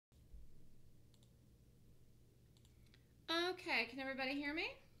Okay, can everybody hear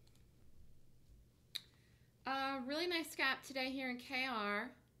me? Really nice gap today here in KR.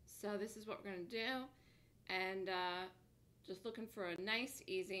 So this is what we're going to do. And just looking for a nice,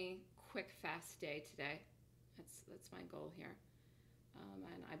 easy, quick, fast day today. That's my goal here.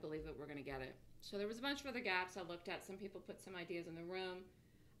 And I believe that we're going to get it. So there was a bunch of other gaps I looked at. Some people put some ideas in the room.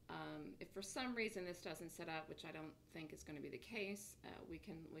 If for some reason this doesn't set up, which I don't think is going to be the case, we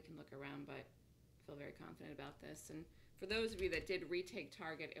can look around, but I feel very confident about this. And for those of you that did retake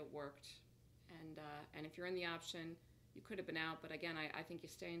target, it worked. And if you're in the option, you could have been out, but again, I think you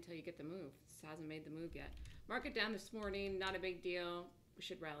stay until you get the move. This hasn't made the move yet. Market down this morning, not a big deal. We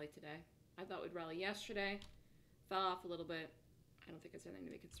should rally today. I thought we'd rally yesterday. Fell off a little bit. I don't think it's anything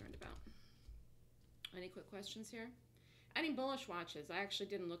to be concerned about. Any quick questions here? Any bullish watches? I actually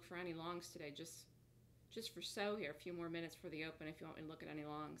didn't look for any longs today, just for so here. A few more minutes for the open if you want me to look at any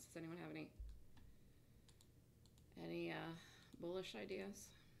longs. Does anyone have any bullish ideas?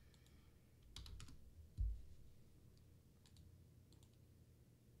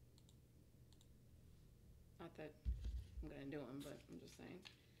 Not that I'm going to do them, but I'm just saying.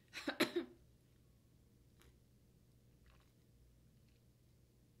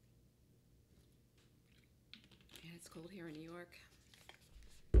 Yeah, it's cold here in New York.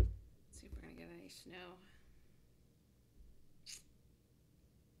 Let's see if we're going to get any snow.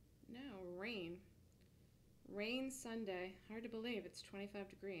 No, rain. Rain Sunday. Hard to believe it's 25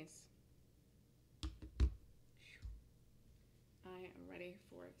 degrees. I am ready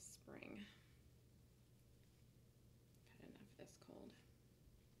for spring. Had enough of this cold.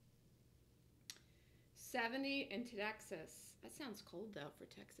 70 in Texas. That sounds cold though for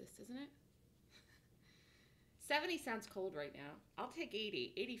Texas, isn't it? 70 sounds cold right now. I'll take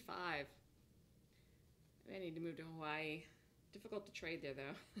 80, 85. I need to move to Hawaii. Difficult to trade there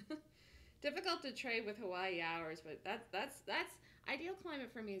though. Difficult to trade with Hawaii hours, but that's ideal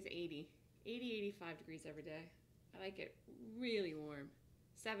climate for me is 80, 85 degrees every day. I like it really warm.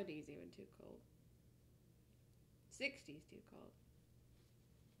 70 is even too cold. 60 is too cold.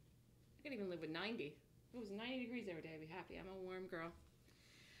 I could even live with 90. If it was 90 degrees every day, I'd be happy. I'm a warm girl.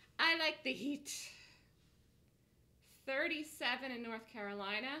 I like the heat. 37 in North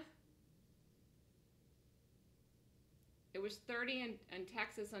Carolina. It was 30 in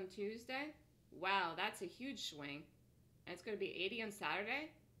Texas on Tuesday. Wow, that's a huge swing. And it's going to be 80 on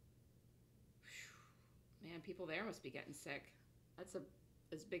Saturday. Whew. Man, people there must be getting sick. That's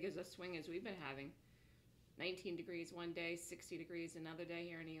as big as a swing as we've been having. 19 degrees one day, 60 degrees another day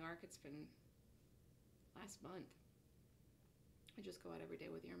here in New York. It's been last month. I just go out every day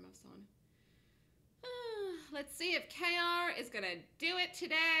with earmuffs on. Let's see if KR is going to do it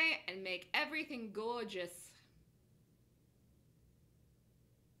today and make everything gorgeous.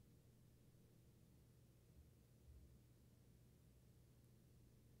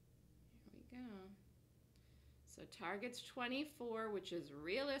 Here we go. So target's 24, which is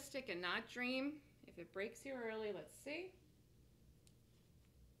realistic and not dream. If it breaks here early, let's see.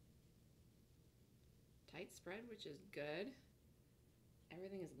 Tight spread, which is good.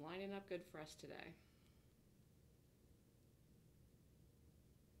 Everything is lining up good for us today.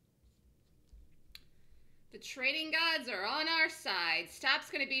 The trading gods are on our side. Stop's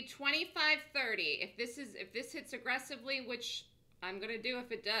going to be 25.30. If this hits aggressively, which I'm going to do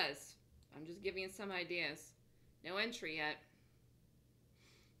if it does. I'm just giving you some ideas. No entry yet.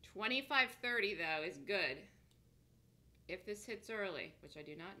 25.30 though is good. If this hits early, which I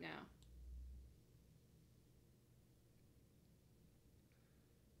do not know.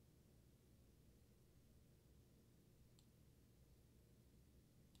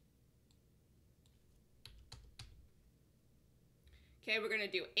 Okay, we're going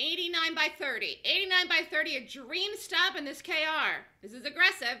to do 89 by 30. 89 by 30, a dream stop in this KR. This is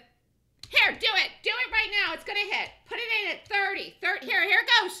aggressive. Here, do it. Do it right now. It's going to hit. Put it in at 30. 30. Here it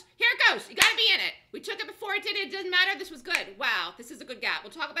goes. Here it goes. You got to be in it. We took it before it did it. It doesn't matter. This was good. Wow, this is a good gap.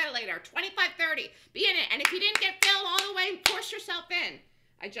 We'll talk about it later. 25.30. Be in it. And if you didn't get filled all the way, force yourself in.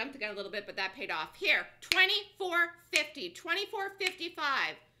 I jumped again a little bit, but that paid off. Here, 24.50.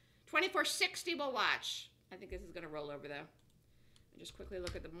 24.55. 24.60 we'll watch. I think this is going to roll over, though. Just quickly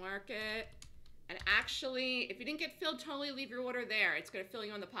look at the market. And actually, if you didn't get filled, totally leave your order there. It's going to fill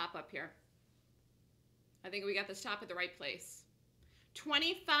you on the pop-up here. I think we got the stop at the right place.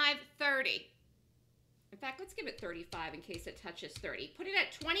 25.30. In fact, let's give it 35 in case it touches 30. Put it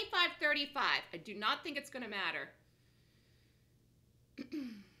at 25.35. I do not think it's going to matter.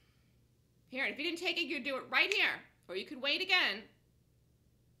 Here, if you didn't take it, you could do it right here. Or you could wait again.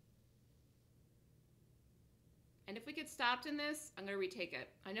 And if we get stopped in this, I'm going to retake it.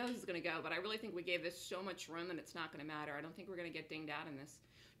 I know this is going to go, but I really think we gave this so much room that it's not going to matter. I don't think we're going to get dinged out in this.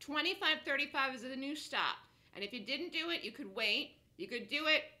 25.35 is the new stop. And if you didn't do it, you could wait. You could do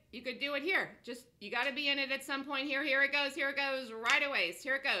it. You could do it here. Just, you got to be in it at some point here. Here it goes. Here it goes. Right away.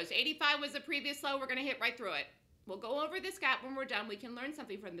 Here it goes. 85 was the previous low. We're going to hit right through it. We'll go over this gap when we're done. We can learn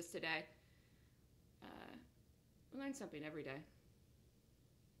something from this today. We learn something every day.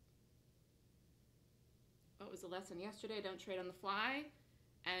 What was the lesson yesterday? Don't trade on the fly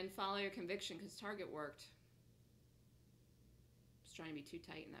and follow your conviction because target worked. I was trying to be too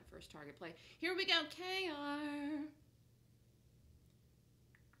tight in that first target play. Here we go, KR.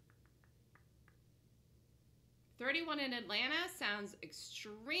 31 in Atlanta sounds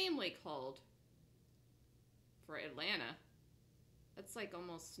extremely cold for Atlanta. That's like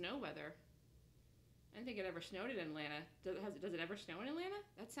almost snow weather. I didn't think it ever snowed in Atlanta. Does it ever snow in Atlanta?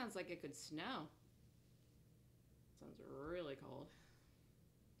 That sounds like it could snow. Sounds really cold.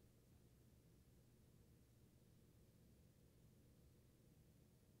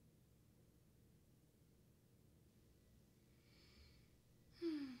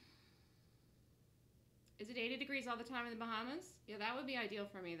 Is it 80 degrees all the time in the Bahamas? Yeah, that would be ideal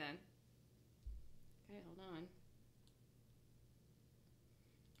for me then. Okay, hold on.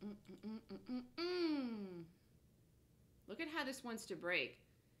 Look at how this wants to break.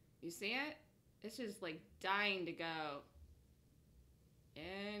 You see it? This is like dying to go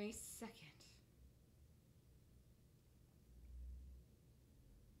any second.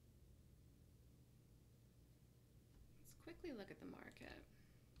 Let's quickly look at the market.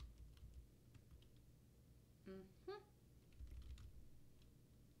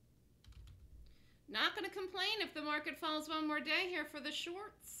 Not going to complain if the market falls one more day here for the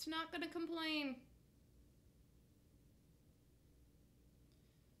shorts. Not going to complain.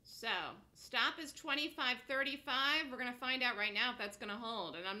 So, stop is 25.35. We're going to find out right now if that's going to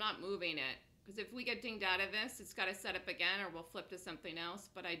hold, and I'm not moving it. Because if we get dinged out of this, it's got to set up again, or we'll flip to something else.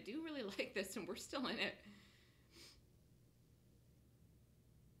 But I do really like this, and we're still in it.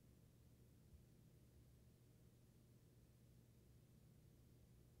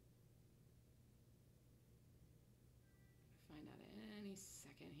 Find out any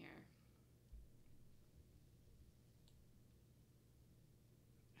second here.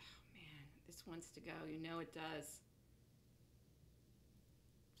 This wants to go. You know it does.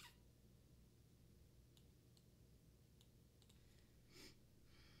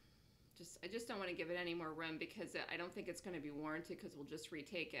 I just don't want to give it any more room because I don't think it's going to be warranted because we'll just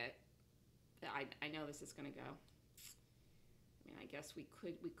retake it. I know this is going to go. I mean, I guess we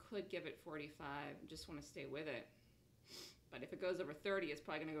could give it 45. I just want to stay with it. But if it goes over 30, it's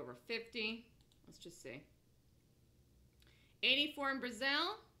probably going to go over 50. Let's just see. 84 in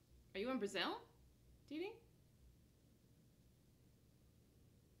Brazil. Are you in Brazil, Dee?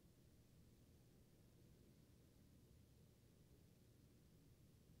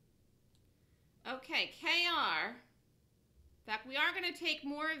 Okay, KR. In fact, we are going to take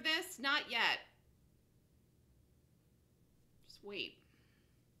more of this. Not yet. Just wait.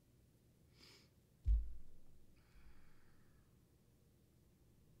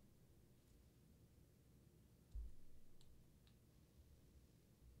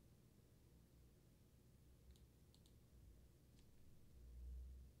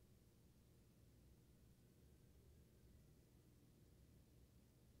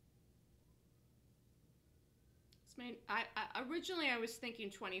 Originally I was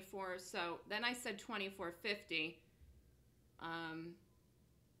thinking 24, so then I said 24.50.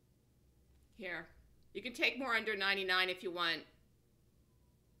 Here, you can take more under 99 if you want.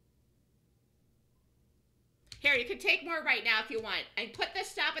 Here, you can take more right now if you want, and put the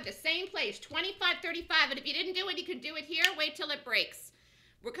stop at the same place, 25.35. And if you didn't do it, you can do it here. Wait till it breaks,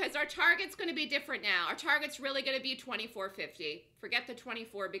 because our target's going to be different now. Our target's really going to be 24.50. Forget the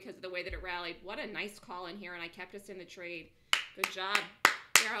 24 because of the way that it rallied. What a nice call in here, and I kept us in the trade. Good job.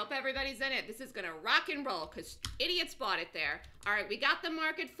 Here, I hope everybody's in it. This is going to rock and roll because idiots bought it there. All right, we got the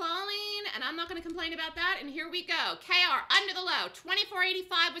market falling, and I'm not going to complain about that. And here we go. KR under the low.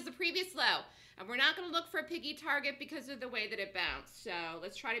 24.85 was the previous low. And we're not going to look for a piggy target because of the way that it bounced. So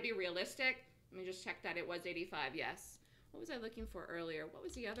let's try to be realistic. Let me just check that it was 85, yes. What was I looking for earlier? What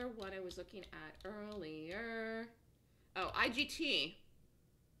was the other one I was looking at earlier? Oh, IGT.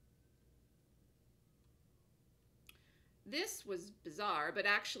 This was bizarre, but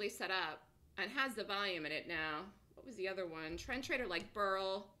actually set up and has the volume in it now. What was the other one? Trend trader like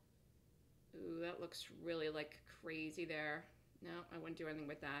Burl. Ooh, that looks really like crazy there. No, I wouldn't do anything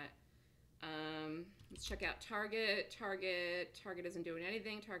with that. Let's check out Target. Target isn't doing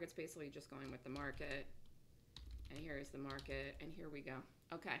anything. Target's basically just going with the market. And here is the market, and here we go.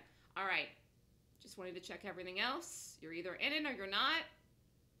 Okay, all right. Just wanted to check everything else. You're either in it or you're not.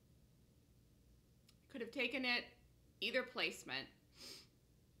 Could have taken it either placement.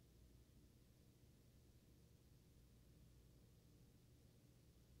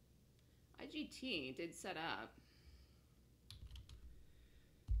 IGT did set up.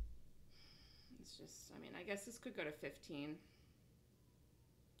 It's just, I mean, I guess this could go to 15.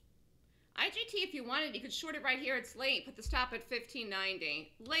 IGT, if you wanted, you could short it right here. It's late. Put the stop at 15.90.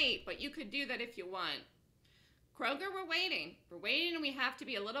 Late, but you could do that if you want. Kroger, we're waiting. We're waiting, and we have to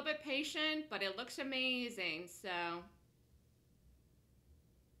be a little bit patient, but it looks amazing, so.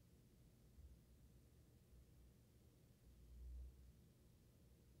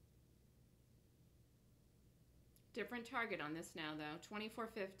 Different target on this now, though.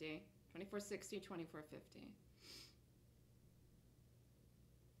 24.50, 24.60, 24.50.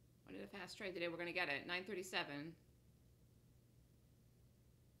 What did a fast trade today? We're going to get it. 9.37.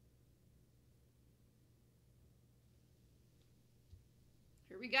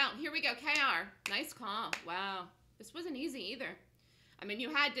 Here we go. Here we go. KR. Nice call. Wow. This wasn't easy either. I mean, you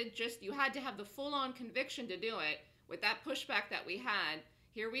had to have the full-on conviction to do it with that pushback that we had.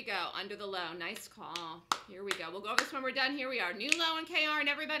 Here we go. Under the low. Nice call. Here we go. We'll go over this when we're done. Here we are. New low in KR, and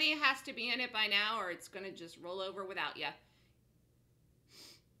everybody has to be in it by now, or it's going to just roll over without you.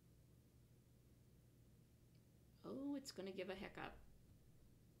 Oh, it's going to give a hiccup.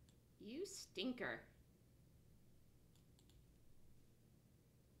 You stinker.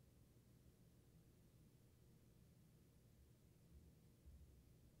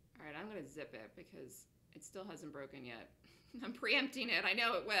 All right, I'm going to zip it because it still hasn't broken yet. I'm preempting it. I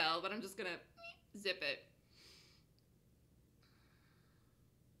know it will, but I'm just going to zip it.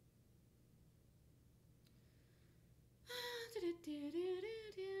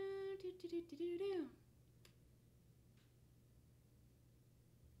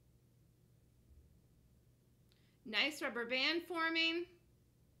 Nice rubber band forming.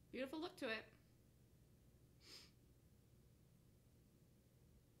 Beautiful look to it.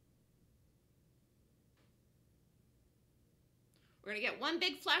 We're going to get one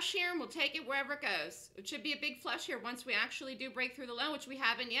big flush here, and we'll take it wherever it goes. It should be a big flush here once we actually do break through the low, which we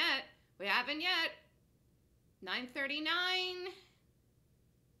haven't yet. We haven't yet. 9.39.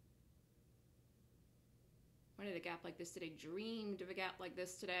 Wanted a gap like this today. Dreamed of a gap like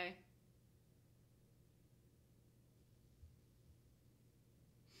this today.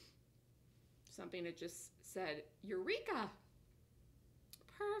 Something that just said, Eureka!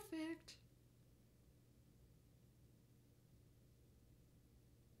 Perfect.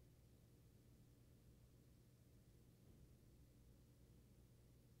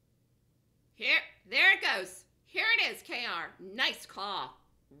 Here, there it goes. Here it is, KR. Nice call.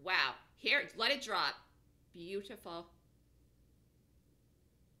 Wow. Here, let it drop. Beautiful.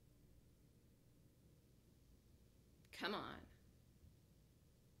 Come on.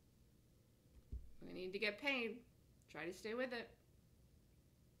 We need to get paid. Try to stay with it.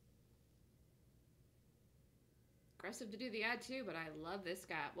 Aggressive to do the ad too, but I love this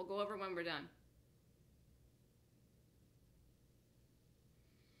gap. We'll go over when we're done.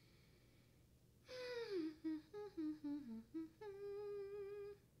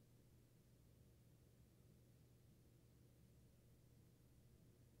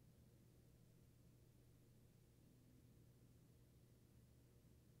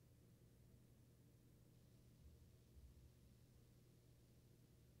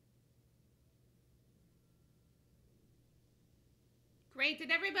 Great,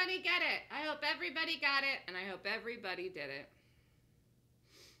 did everybody get it? I hope everybody got it, and I hope everybody did it.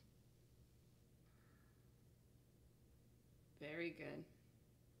 Very good.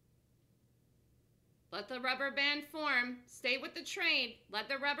 Let the rubber band form. Stay with the trade. Let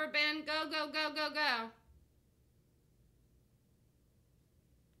the rubber band go, go, go, go, go.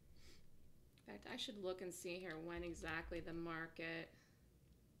 In fact, I should look and see here when exactly the market,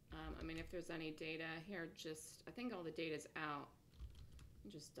 I mean, if there's any data here, I think all the data's out.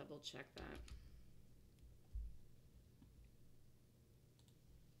 Just double check that.